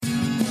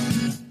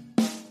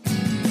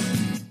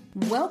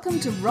welcome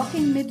to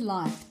Rocking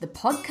Midlife, the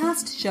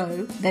podcast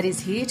show that is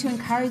here to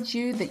encourage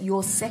you that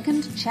your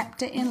second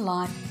chapter in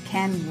life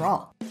can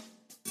rock.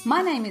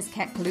 My name is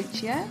Kat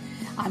Coluccio.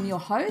 I'm your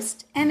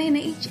host, and in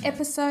each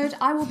episode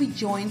I will be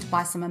joined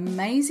by some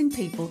amazing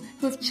people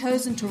who have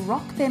chosen to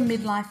rock their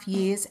midlife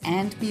years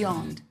and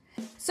beyond.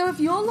 So if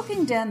you're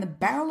looking down the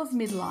barrel of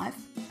midlife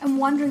and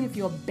wondering if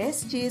your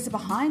best years are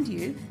behind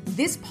you,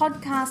 this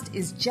podcast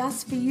is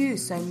just for you,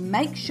 so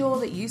make sure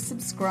that you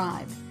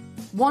subscribe.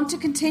 Want to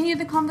continue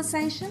the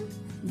conversation?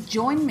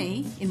 Join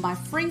me in my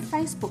free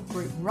Facebook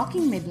group,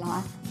 Rocking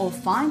Midlife, or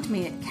find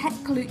me at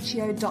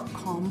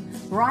katcoluccio.com,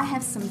 where I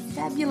have some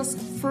fabulous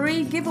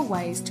free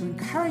giveaways to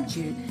encourage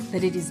you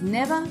that it is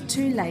never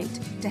too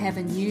late to have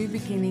a new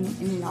beginning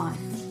in life.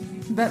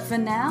 But for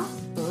now,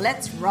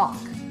 let's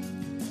rock.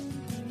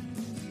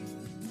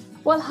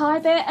 Well, hi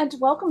there, and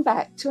welcome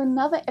back to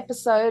another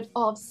episode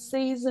of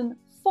Season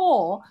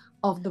 4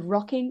 of the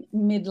Rocking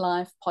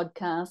Midlife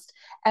podcast.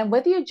 And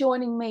whether you're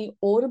joining me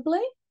audibly,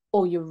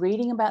 or you're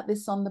reading about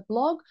this on the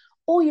blog,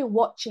 or you're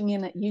watching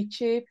in at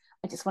YouTube,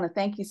 I just want to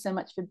thank you so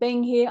much for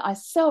being here. I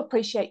so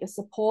appreciate your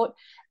support.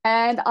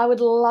 And I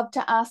would love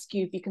to ask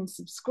you if you can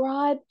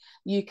subscribe,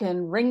 you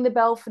can ring the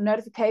bell for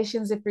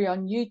notifications if you're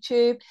on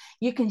YouTube,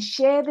 you can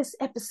share this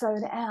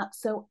episode out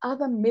so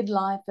other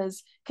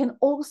midlifers can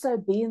also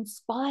be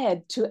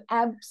inspired to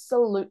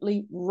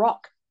absolutely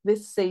rock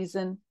this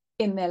season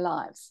in their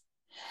lives.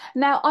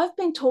 Now, I've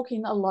been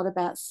talking a lot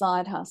about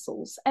side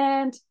hustles,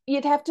 and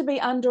you'd have to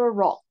be under a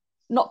rock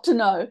not to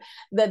know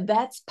that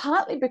that's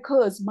partly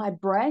because my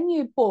brand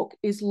new book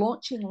is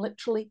launching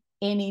literally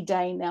any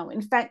day now.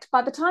 In fact,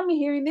 by the time you're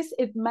hearing this,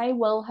 it may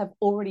well have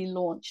already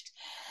launched.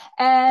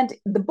 And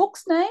the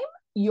book's name,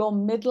 Your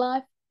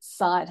Midlife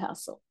Side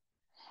Hustle.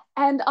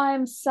 And I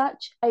am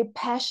such a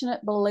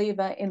passionate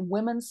believer in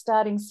women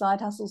starting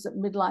side hustles at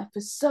midlife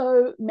for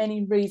so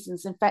many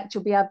reasons. In fact,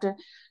 you'll be able to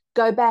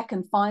go back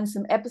and find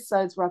some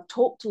episodes where I've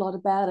talked a lot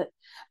about it.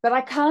 But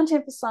I can't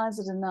emphasize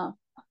it enough,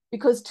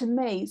 because to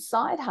me,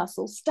 side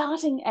hustle,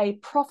 starting a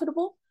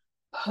profitable,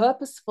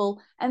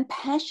 purposeful, and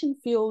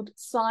passion-fueled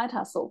side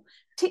hustle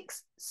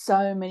ticks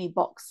so many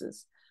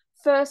boxes.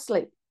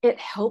 Firstly, it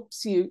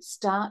helps you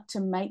start to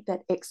make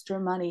that extra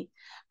money,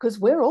 because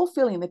we're all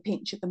feeling the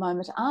pinch at the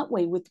moment, aren't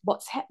we, with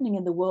what's happening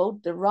in the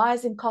world, the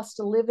rise in cost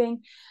of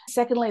living.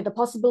 Secondly, the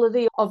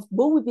possibility of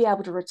will we be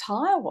able to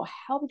retire, or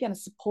how are we going to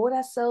support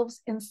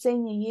ourselves in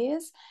senior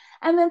years?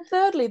 And then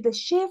thirdly, the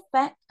sheer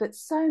fact that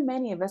so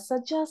many of us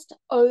are just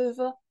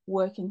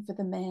overworking for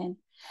the man.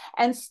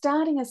 And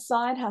starting a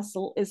side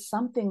hustle is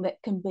something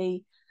that can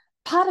be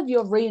part of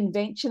your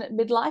reinvention at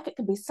midlife. It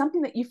can be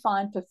something that you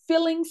find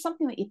fulfilling,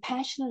 something that you're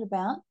passionate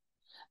about,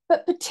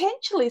 but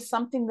potentially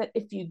something that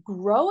if you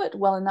grow it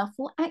well enough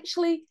will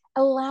actually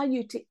allow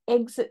you to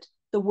exit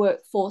the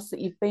workforce that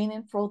you've been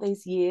in for all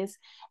these years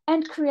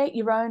and create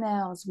your own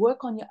hours,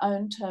 work on your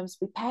own terms,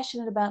 be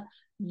passionate about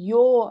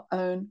your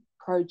own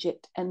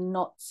project and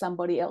not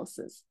somebody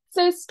else's.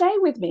 So stay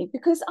with me,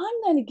 because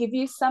I'm going to give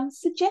you some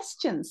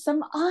suggestions,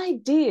 some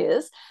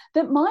ideas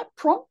that might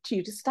prompt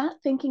you to start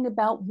thinking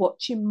about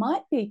what you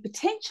might be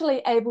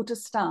potentially able to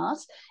start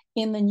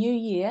in the new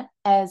year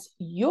as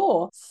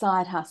your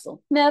side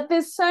hustle. Now,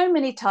 there's so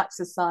many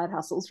types of side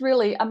hustles,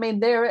 really. I mean,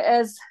 they're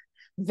as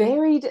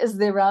varied as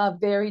there are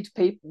varied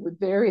people with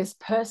various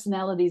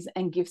personalities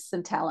and gifts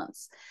and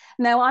talents.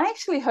 Now, I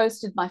actually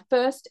hosted my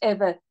first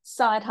ever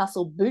side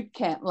hustle boot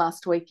camp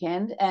last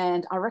weekend,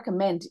 and I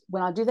recommend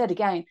when I do that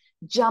again,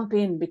 jump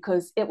in,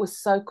 because it was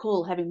so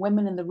cool having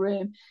women in the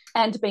room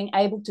and being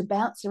able to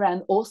bounce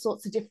around all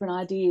sorts of different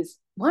ideas.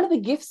 One of the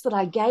gifts that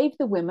I gave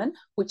the women,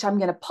 which I'm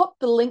going to pop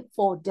the link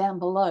for down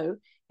below,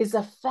 is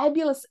a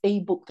fabulous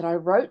ebook that I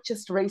wrote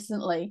just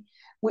recently,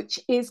 which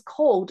is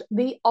called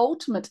The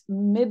Ultimate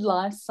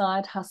Midlife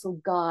Side Hustle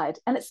Guide.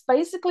 And it's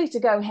basically to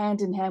go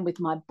hand in hand with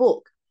my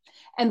book.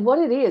 And what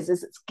it is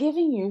it's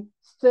giving you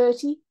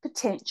 30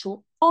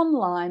 potential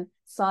online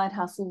side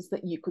hustles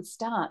that you could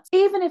start.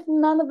 Even if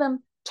none of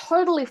them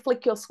totally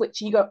flick your switch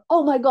and you go,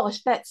 oh my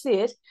gosh, that's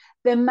it,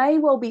 there may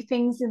well be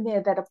things in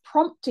there that are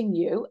prompting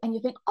you and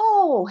you think,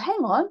 oh, hang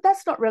on,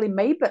 that's not really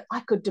me, but I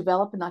could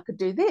develop and I could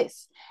do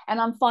this.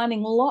 And I'm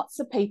finding lots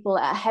of people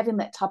are having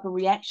that type of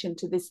reaction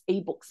to this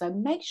ebook. So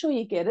make sure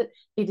you get it.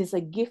 It is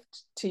a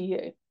gift to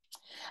you.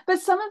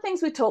 But some of the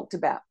things we talked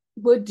about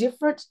were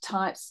different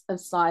types of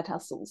side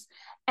hustles.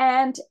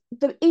 And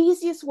the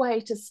easiest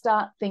way to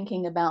start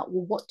thinking about,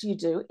 well, what do you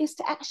do, is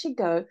to actually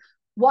go,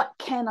 what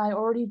can I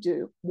already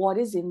do? What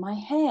is in my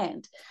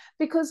hand?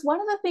 Because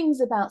one of the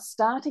things about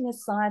starting a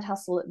side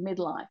hustle at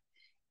midlife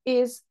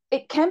is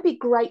it can be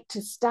great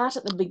to start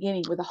at the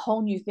beginning with a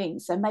whole new thing.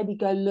 So maybe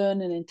go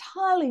learn an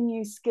entirely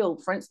new skill.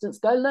 For instance,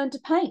 go learn to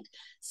paint,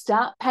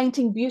 start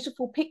painting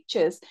beautiful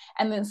pictures,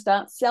 and then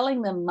start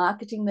selling them,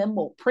 marketing them,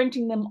 or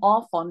printing them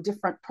off on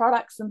different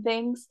products and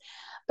things.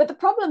 But the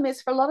problem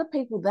is, for a lot of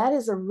people, that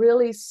is a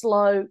really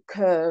slow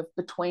curve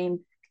between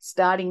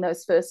starting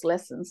those first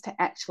lessons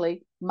to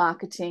actually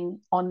marketing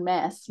en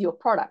masse your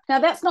product. Now,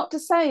 that's not to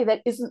say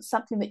that isn't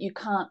something that you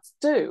can't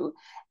do.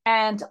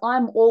 And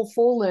I'm all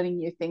for learning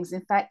new things.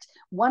 In fact,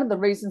 one of the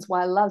reasons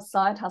why I love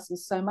side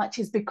hustles so much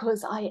is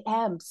because I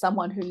am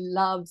someone who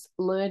loves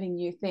learning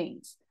new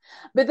things.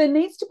 But there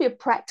needs to be a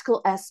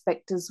practical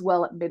aspect as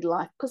well at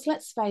midlife, because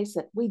let's face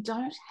it, we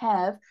don't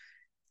have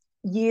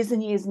years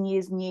and years and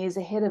years and years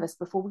ahead of us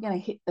before we're going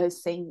to hit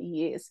those senior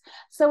years.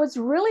 So it's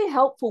really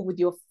helpful with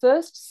your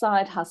first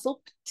side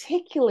hustle,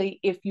 particularly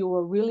if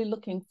you're really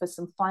looking for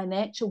some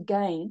financial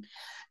gain,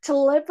 to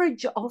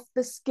leverage off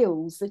the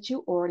skills that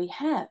you already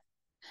have.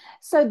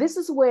 So this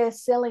is where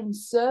selling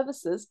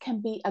services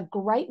can be a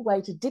great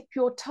way to dip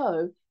your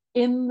toe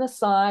in the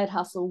side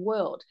hustle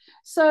world.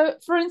 So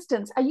for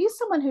instance, are you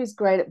someone who's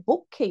great at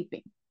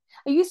bookkeeping?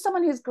 Are you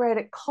someone who's great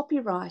at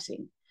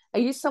copywriting? Are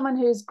you someone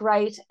who's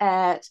great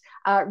at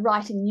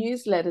writing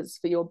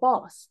newsletters for your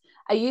boss?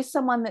 Are you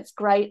someone that's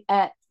great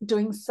at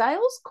doing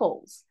sales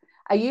calls?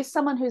 Are you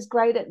someone who's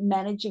great at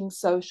managing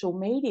social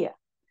media?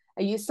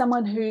 Are you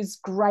someone who's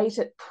great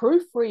at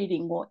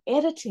proofreading or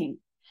editing?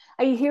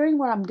 Are you hearing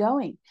where I'm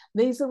going?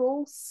 These are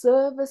all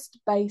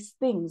service-based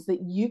things that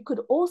you could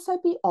also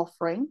be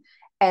offering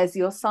as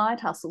your side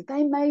hustle.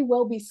 They may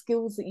well be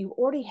skills that you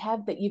already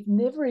have that you've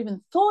never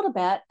even thought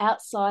about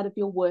outside of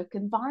your work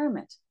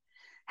environment.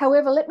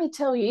 However, let me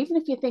tell you, even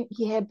if you think,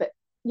 yeah, but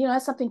you know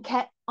something,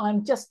 Kat,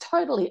 I'm just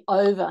totally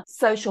over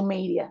social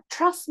media.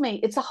 Trust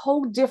me, it's a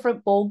whole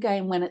different ball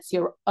game when it's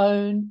your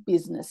own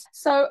business.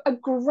 So a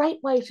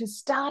great way to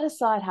start a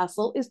side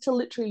hustle is to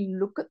literally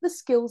look at the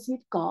skills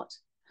you've got,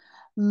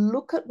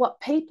 look at what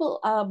people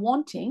are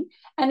wanting.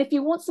 And if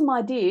you want some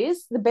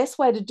ideas, the best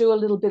way to do a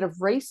little bit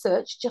of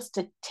research just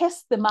to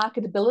test the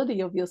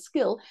marketability of your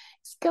skill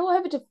is go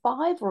over to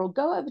Fiverr or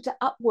go over to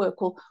Upwork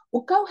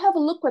or go have a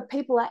look where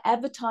people are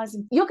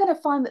advertising. You're going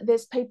to find that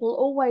there's people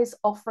always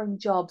offering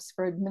jobs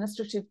for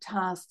administrative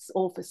tasks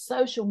or for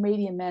social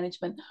media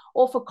management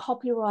or for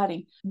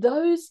copywriting.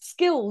 Those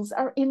skills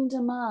are in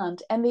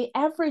demand, and the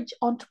average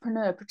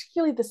entrepreneur,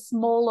 particularly the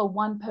smaller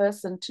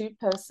one-person,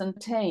 two-person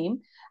team,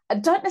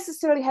 don't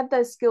necessarily have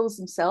those skills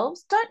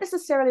themselves, don't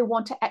necessarily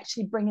want to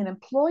actually bring an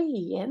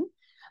employee in,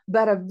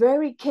 but are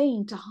very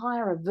keen to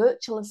hire a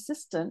virtual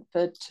assistant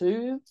for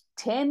 2,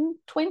 10,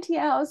 20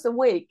 hours a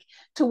week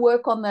to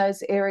work on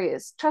those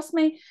areas. Trust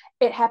me,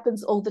 it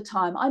happens all the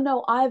time. I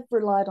know I've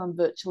relied on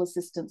virtual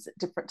assistants at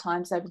different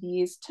times over the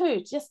years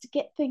too, just to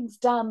get things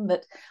done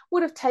that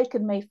would have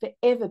taken me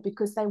forever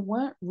because they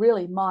weren't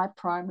really my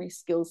primary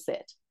skill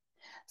set.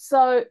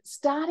 So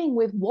starting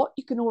with what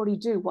you can already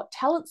do, what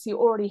talents you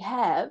already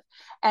have,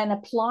 and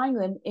applying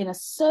them in a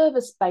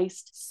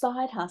service-based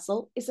side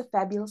hustle is a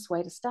fabulous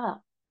way to start.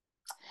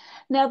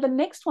 Now, the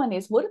next one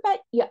is, what about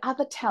your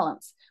other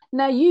talents?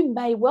 Now, you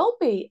may well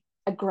be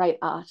a great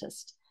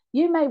artist.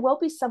 You may well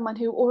be someone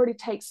who already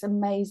takes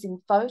amazing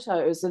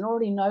photos and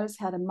already knows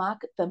how to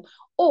market them,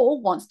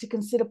 or wants to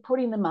consider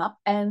putting them up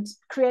and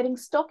creating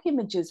stock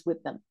images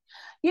with them.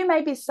 You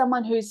may be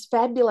someone who's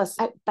fabulous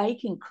at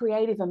baking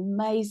creative,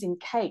 amazing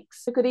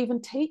cakes. You could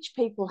even teach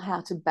people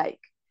how to bake.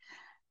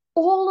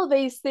 All of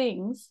these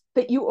things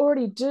that you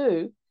already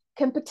do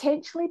can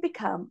potentially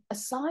become a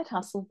side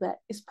hustle that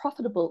is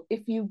profitable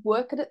if you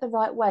work at it the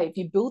right way, if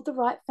you build the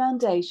right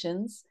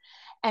foundations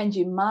and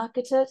you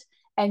market it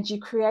and you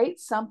create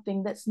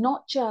something that's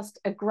not just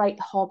a great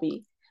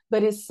hobby,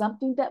 but is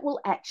something that will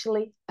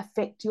actually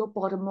affect your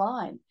bottom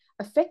line,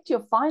 affect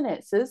your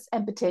finances,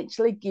 and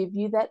potentially give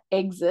you that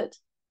exit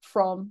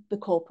from the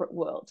corporate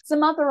world.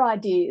 Some other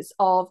ideas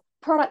of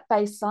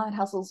product-based side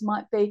hustles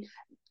might be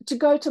to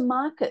go to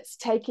markets,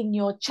 taking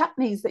your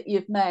chutneys that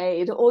you've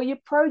made or your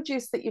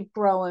produce that you've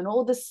grown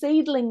or the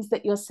seedlings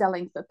that you're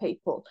selling for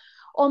people.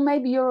 Or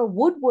maybe you're a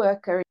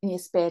woodworker in your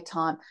spare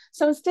time.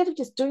 So instead of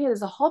just doing it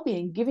as a hobby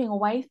and giving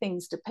away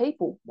things to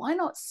people, why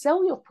not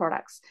sell your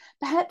products?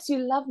 Perhaps you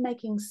love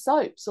making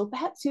soaps, or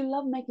perhaps you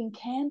love making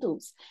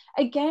candles.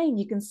 Again,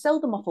 you can sell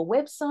them off a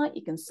website,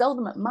 you can sell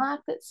them at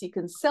markets, you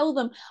can sell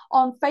them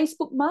on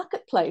Facebook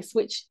Marketplace,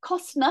 which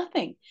costs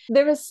nothing.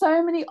 There are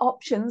so many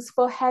options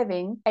for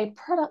having a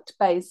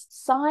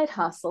product-based side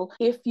hustle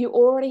if you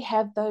already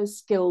have those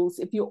skills,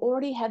 if you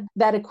already have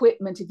that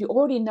equipment, if you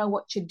already know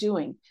what you're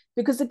doing.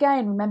 Because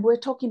again, remember, we're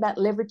talking about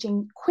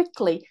leveraging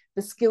quickly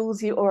the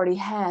skills you already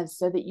have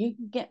so that you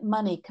can get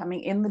money coming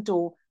in the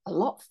door a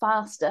lot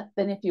faster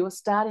than if you were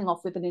starting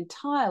off with an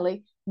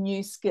entirely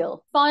new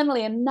skill.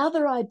 Finally,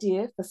 another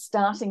idea for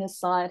starting a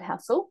side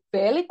hustle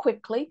fairly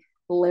quickly,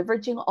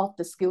 leveraging off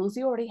the skills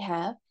you already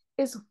have,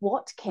 is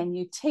what can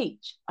you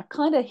teach? I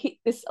kind of hit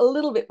this a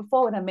little bit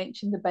before when I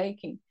mentioned the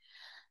baking.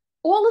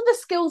 All of the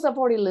skills I've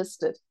already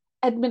listed: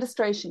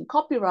 administration,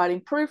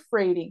 copywriting,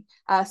 proofreading,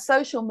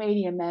 social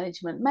media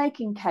management,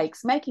 making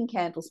cakes, making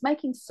candles,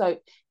 making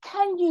soap.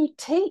 Can you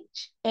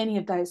teach any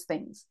of those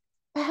things?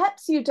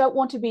 Perhaps you don't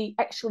want to be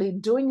actually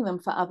doing them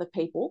for other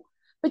people,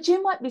 but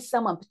you might be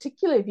someone,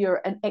 particularly if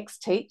you're an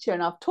ex-teacher,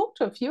 and I've talked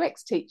to a few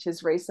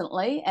ex-teachers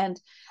recently, and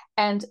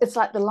it's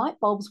like the light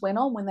bulbs went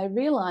on when they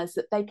realized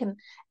that they can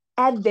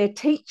add their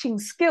teaching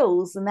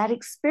skills and that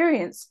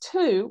experience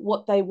to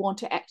what they want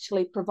to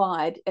actually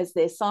provide as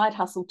their side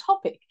hustle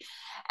topic.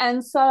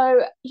 And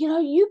so, you know,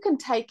 you can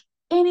take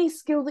any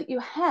skill that you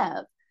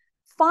have,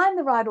 find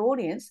the right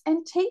audience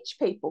and teach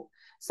people.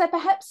 So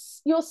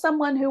perhaps you're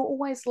someone who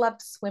always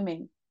loved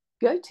swimming.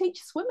 Go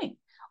teach swimming,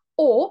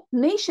 or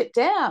niche it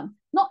down.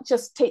 Not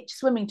just teach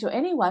swimming to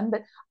anyone,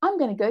 but I'm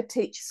going to go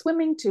teach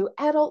swimming to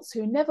adults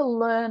who never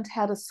learned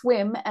how to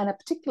swim and are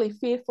particularly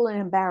fearful and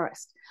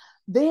embarrassed.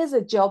 There's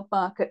a job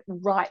market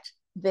right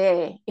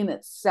there in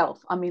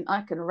itself. I mean,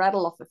 I can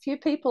rattle off a few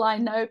people I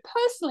know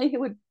personally who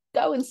would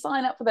go and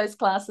sign up for those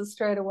classes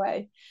straight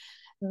away.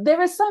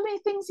 There are so many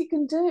things you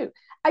can do.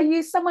 Are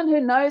you someone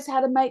who knows how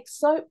to make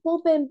soap?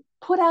 Well, then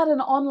put out an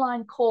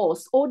online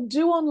course, or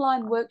do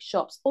online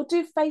workshops, or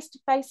do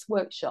face-to-face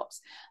workshops.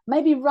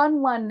 Maybe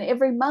run one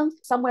every month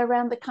somewhere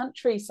around the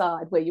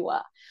countryside where you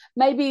are.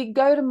 Maybe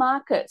go to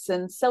markets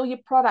and sell your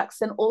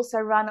products and also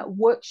run a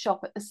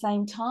workshop at the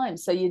same time.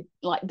 So you're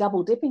like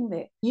double dipping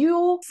there.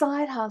 Your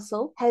side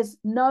hustle has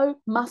no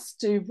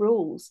must-do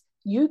rules.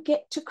 You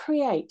get to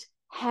create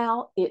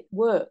how it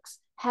works,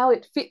 how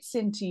it fits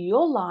into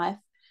your life,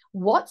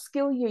 what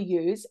skill you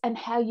use, and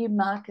how you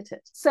market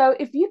it. So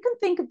if you can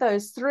think of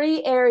those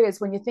three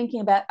areas when you're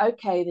thinking about,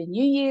 okay, the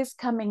new year's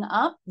coming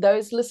up,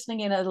 those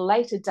listening in at a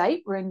later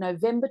date, we're in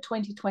November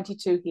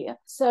 2022 here.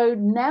 So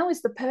now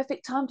is the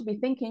perfect time to be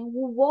thinking,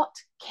 well, what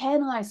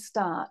can I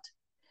start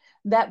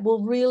that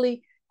will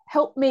really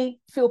help me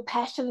feel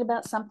passionate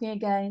about something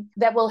again,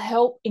 that will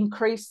help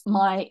increase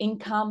my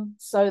income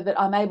so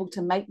that I'm able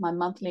to make my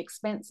monthly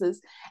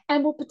expenses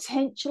and will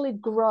potentially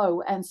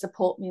grow and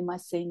support me in my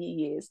senior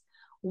years.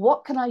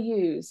 What can I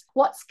use?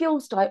 What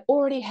skills do I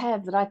already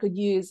have that I could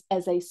use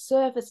as a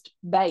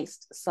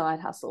service-based side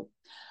hustle?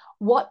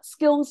 What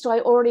skills do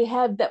I already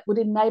have that would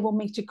enable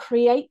me to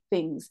create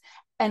things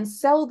and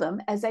sell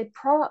them as a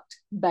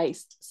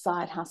product-based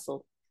side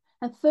hustle?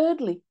 And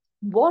thirdly,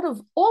 what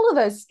of all of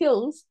those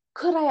skills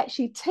could I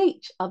actually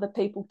teach other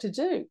people to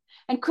do?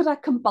 And could I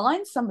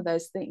combine some of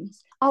those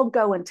things? I'll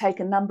go and take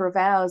a number of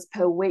hours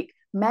per week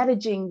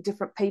managing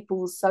different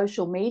people's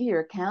social media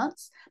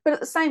accounts, but at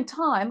the same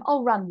time,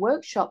 I'll run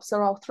workshops,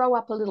 or I'll throw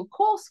up a little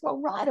course, or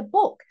I'll write a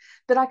book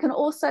that I can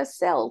also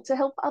sell to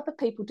help other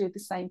people do the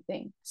same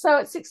thing. So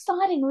it's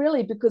exciting,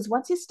 really, because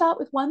once you start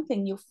with one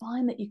thing, you'll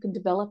find that you can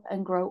develop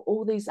and grow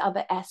all these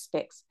other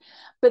aspects.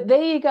 But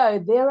there you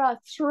go. There are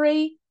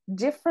three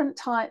different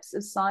types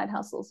of side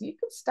hustles you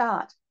can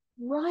start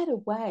right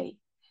away.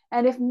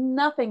 And if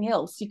nothing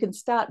else, you can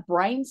start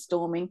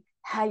brainstorming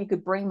how you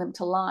could bring them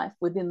to life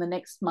within the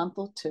next month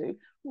or two,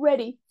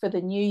 ready for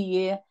the new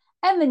year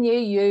and the new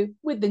you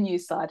with the new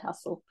side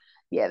hustle.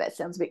 Yeah, that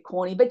sounds a bit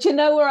corny, but you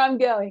know where I'm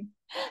going.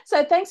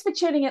 So thanks for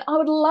tuning in. I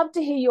would love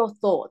to hear your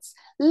thoughts.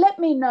 Let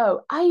me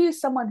know, are you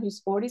someone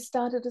who's already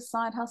started a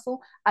side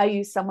hustle? Are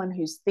you someone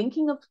who's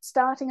thinking of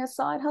starting a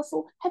side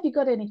hustle? Have you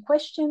got any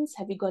questions?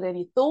 Have you got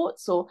any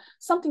thoughts or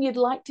something you'd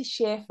like to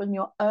share from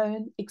your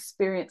own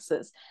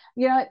experiences?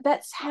 You know,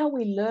 that's how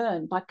we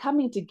learn, by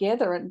coming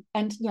together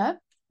and you know,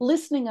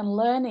 listening and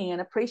learning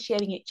and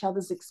appreciating each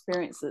other's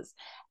experiences.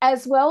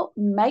 As well,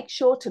 make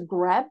sure to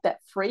grab that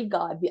free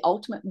guide, the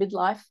Ultimate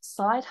Midlife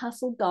Side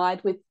Hustle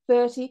Guide, with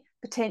 30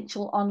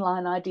 potential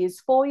online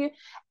ideas for you.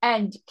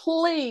 And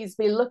please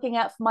be looking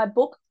out for my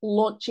book,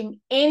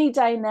 launching any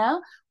day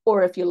now,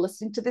 or if you're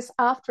listening to this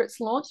after it's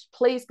launched,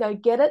 please go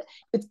get it.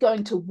 It's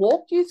going to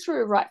walk you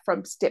through right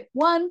from step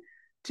one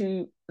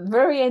to the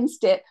very end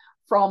step,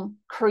 from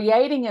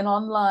creating an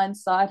online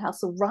side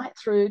hustle right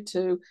through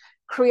to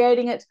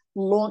creating it,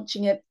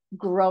 launching it,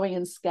 growing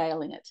and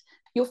scaling it.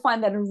 You'll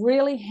find that a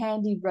really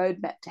handy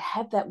roadmap to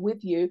have that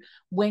with you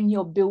when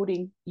you're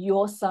building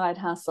your side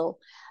hustle.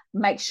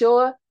 Make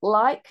sure,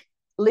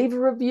 leave a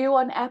review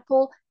on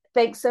Apple.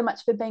 Thanks so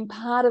much for being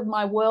part of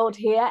my world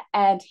here.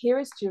 And here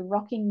is to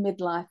Rocking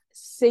Midlife.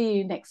 See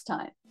you next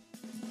time.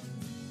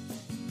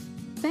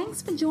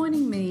 Thanks for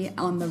joining me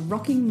on the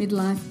Rocking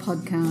Midlife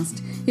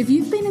podcast. If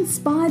you've been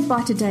inspired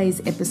by today's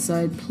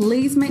episode,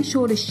 please make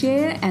sure to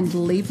share and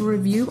leave a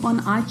review on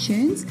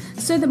iTunes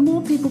so that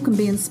more people can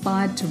be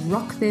inspired to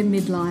rock their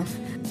midlife.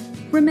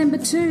 Remember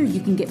too,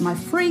 you can get my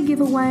free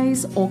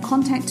giveaways or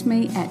contact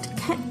me at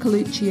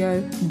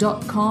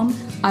katcoluccio.com.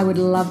 I would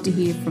love to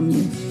hear from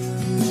you.